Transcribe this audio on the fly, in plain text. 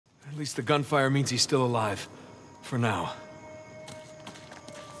least the gunfire means he's still alive. For now.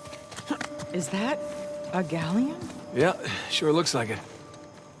 Is that a galleon? Yeah, sure looks like it.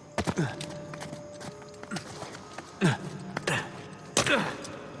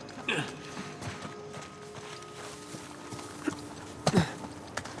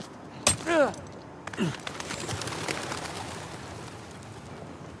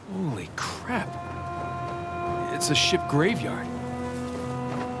 Holy crap. It's a ship graveyard.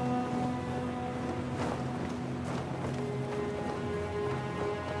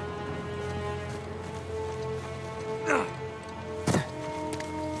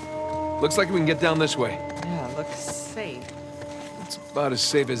 Looks like we can get down this way. Yeah, looks safe. It's about as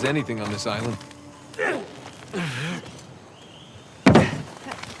safe as anything on this island.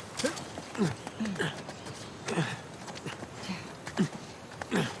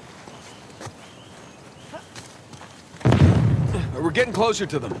 We're getting closer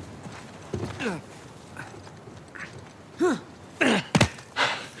to them.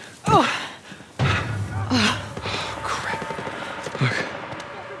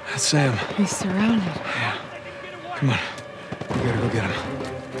 Sam. He's surrounded. Yeah. Come on. We gotta go get him.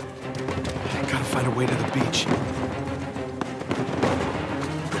 I gotta find a way to the beach.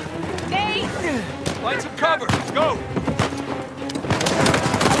 Nate! Find some cover. Go!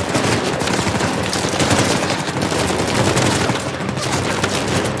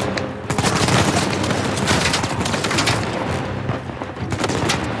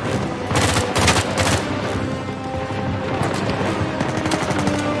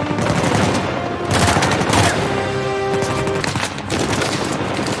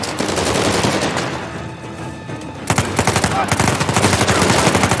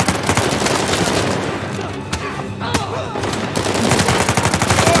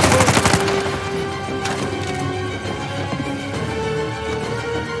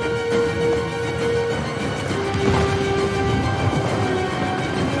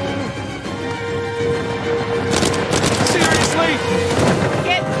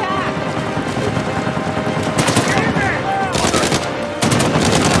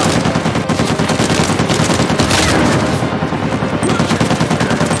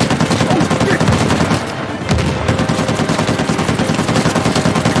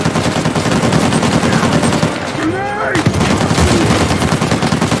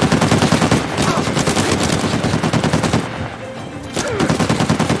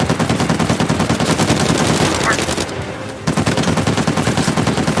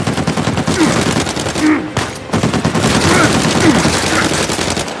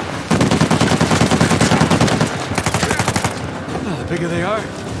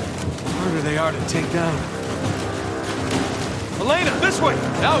 To take down. Elena, this way!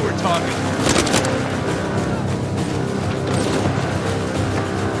 Now we're talking.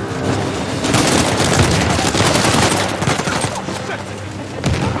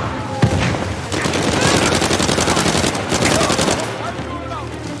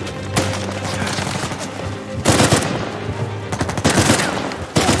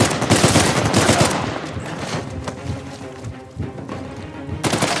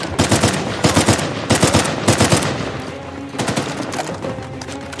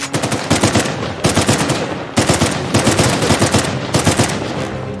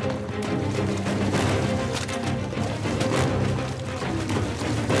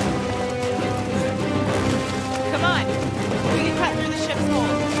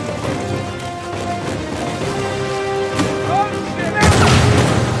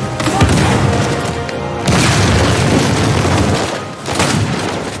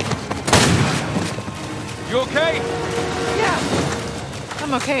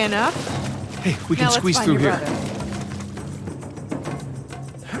 Okay enough? Hey, we can squeeze through here.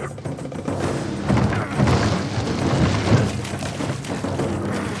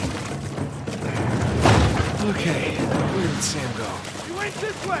 Okay, where did Sam go? You went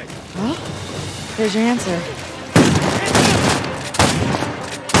this way! Well, there's your answer.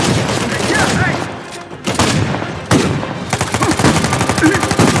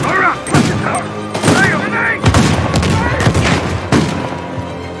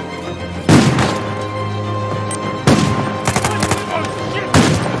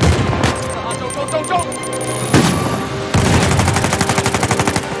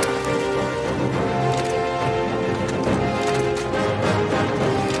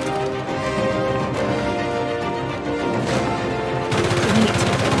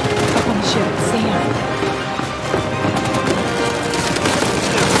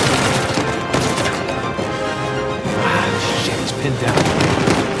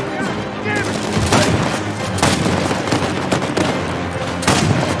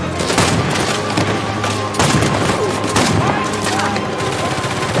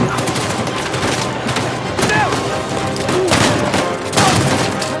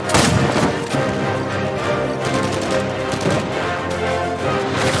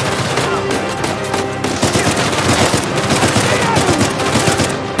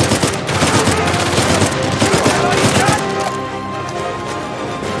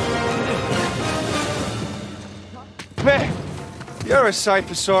 You're a sight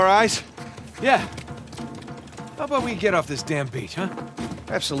for sore eyes. Yeah. How about we get off this damn beach, huh?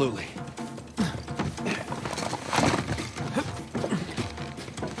 Absolutely.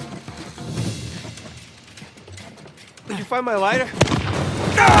 Did you find my lighter?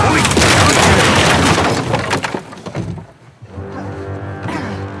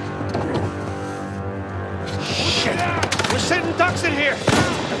 Shit! We're sitting ducks in here!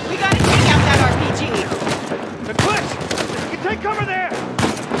 We gotta take out that RPG. The cliffs! You can take cover there!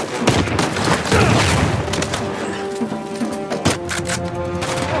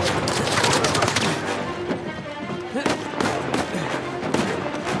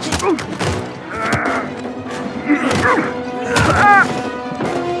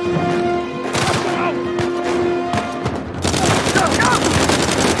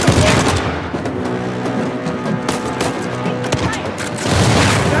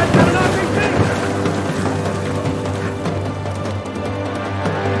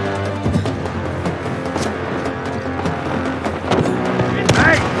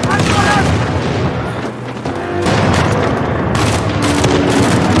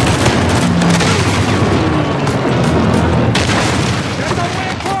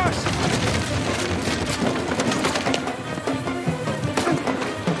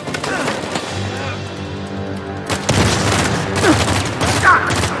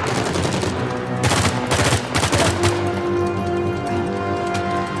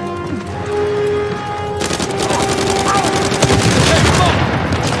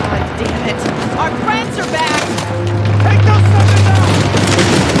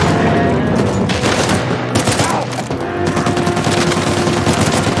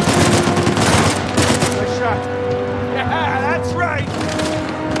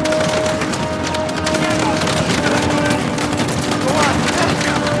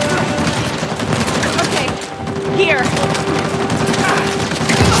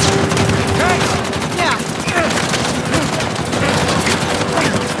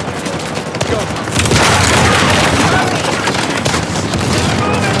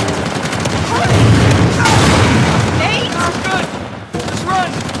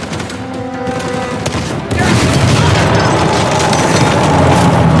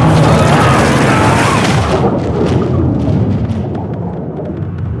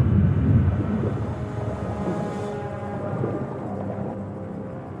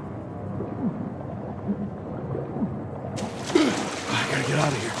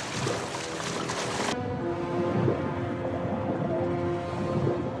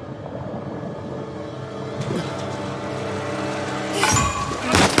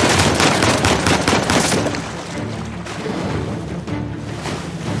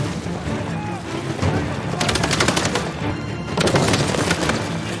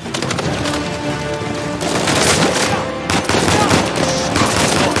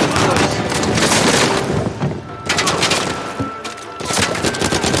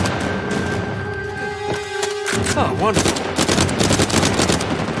 Oh, wonderful.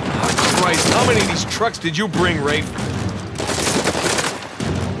 Oh, Christ, how many of these trucks did you bring, Rafe?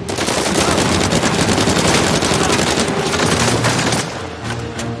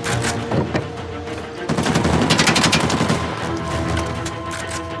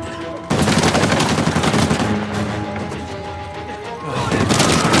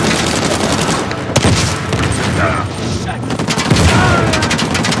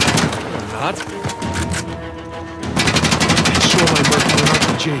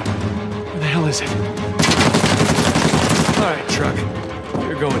 Where the hell is it? All right, truck.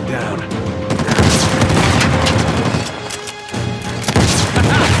 You're going down.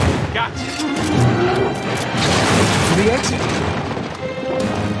 Gotcha. To the exit.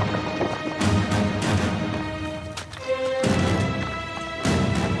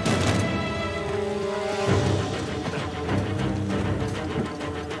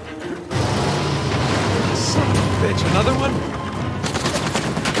 Son of a bitch, another one?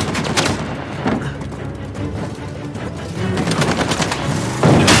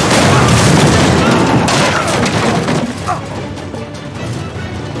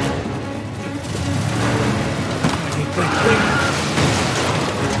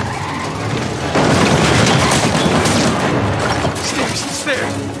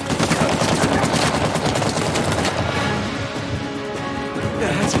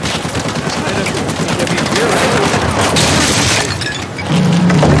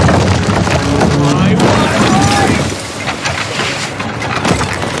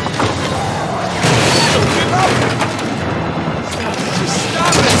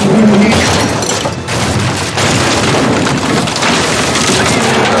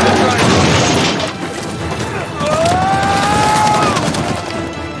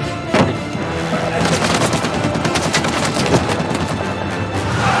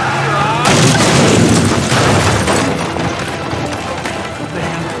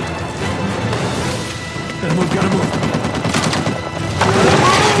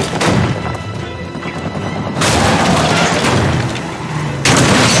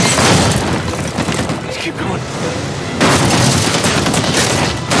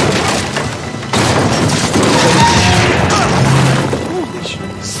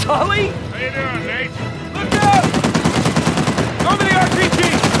 Sully? How you doing, Nate? Look out! Throw me the RPG!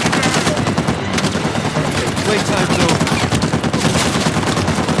 Playtime's over.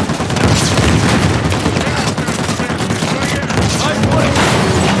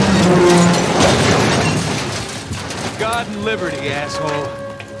 God and liberty, asshole.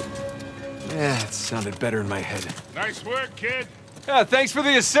 Yeah, it sounded better in my head. Nice work, kid. Yeah, thanks for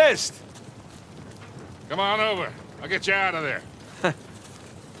the assist. Come on over. I'll get you out of there.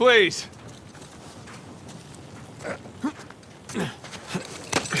 Please.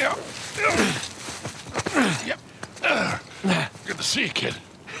 Good to see you, kid.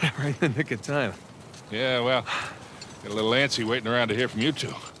 Right in the nick of time. Yeah, well, got a little antsy waiting around to hear from you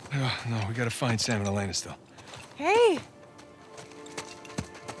two. No, we gotta find Sam and Elena still. Hey.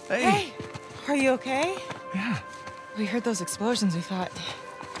 Hey. Hey. Are you okay? Yeah. We heard those explosions, we thought.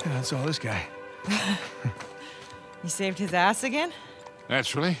 Yeah, that's all this guy. You saved his ass again?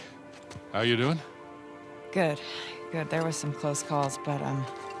 Naturally. How you doing? Good. Good. There was some close calls, but,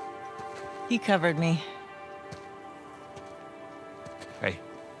 he covered me. Hey.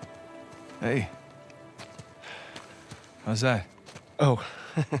 Hey. How's that? Oh.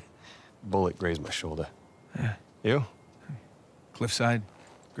 Bullet grazed my shoulder. Yeah. You? Cliffside.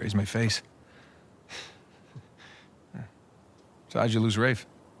 Grazed my face. So how'd you lose Rafe?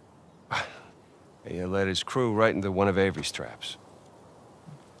 He led his crew right into one of Avery's traps.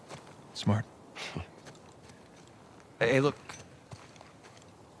 Smart. Hey, look.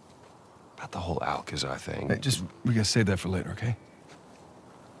 About the whole Alcazar thing. Hey, we gotta save that for later, okay?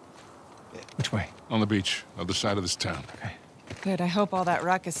 Which way? On the beach, other side of this town. Okay. Good. I hope all that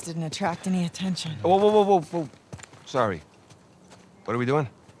ruckus didn't attract any attention. Whoa, whoa, whoa, whoa, whoa. Sorry. What are we doing?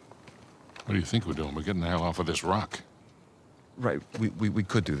 What do you think we're doing? We're getting the hell off of this rock. Right, we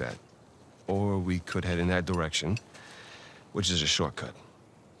could do that. Or we could head in that direction, which is a shortcut.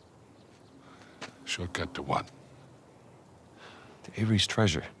 Shortcut to what? To Avery's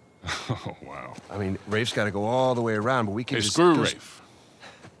treasure. Oh, wow. I mean, Rafe's got to go all the way around, but we can Hey, just... screw Rafe.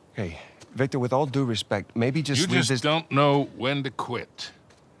 Hey, Victor, with all due respect, maybe just You leave just this... don't know when to quit.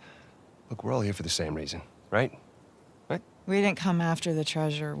 Look, we're all here for the same reason, right? Right? We didn't come after the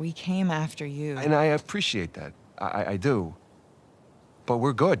treasure. We came after you. And I appreciate that. I do. But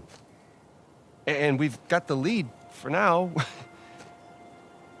we're good. And we've got the lead for now.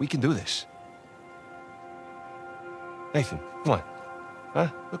 We can do this. Nathan, come on. Huh?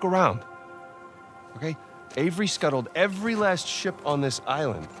 Look around. Okay? Avery scuttled every last ship on this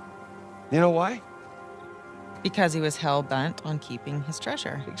island. You know why? Because he was hell-bent on keeping his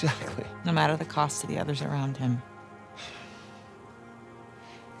treasure. Exactly. No matter the cost to the others around him.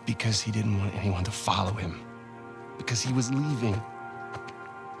 Because he didn't want anyone to follow him. Because he was leaving.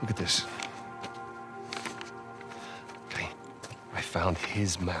 Look at this. Okay, I found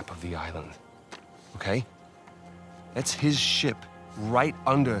his map of the island. Okay? That's his ship right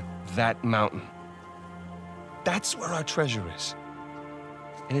under that mountain. That's where our treasure is.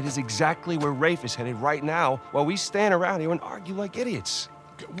 And it is exactly where Rafe is headed right now while we stand around here and argue like idiots.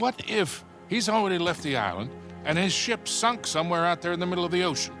 What if he's already left the island and his ship sunk somewhere out there in the middle of the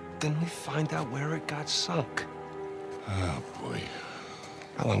ocean? Then we find out where it got sunk. Oh, boy.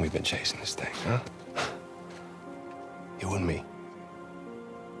 How long we been chasing this thing, huh? You and me.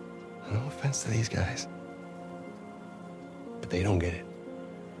 No offense to these guys. But they don't get it.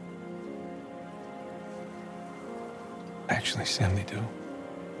 Actually, Sam, they do.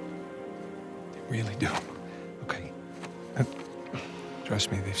 They really do. Okay.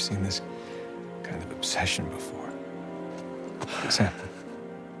 Trust me, they've seen this kind of obsession before. Sam,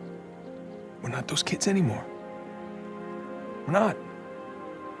 we're not those kids anymore. We're not.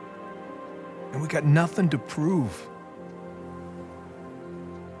 And we got nothing to prove.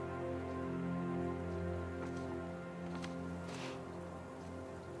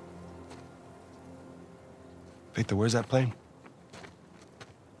 Victor, where's that plane?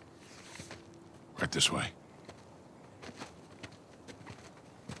 Right this way.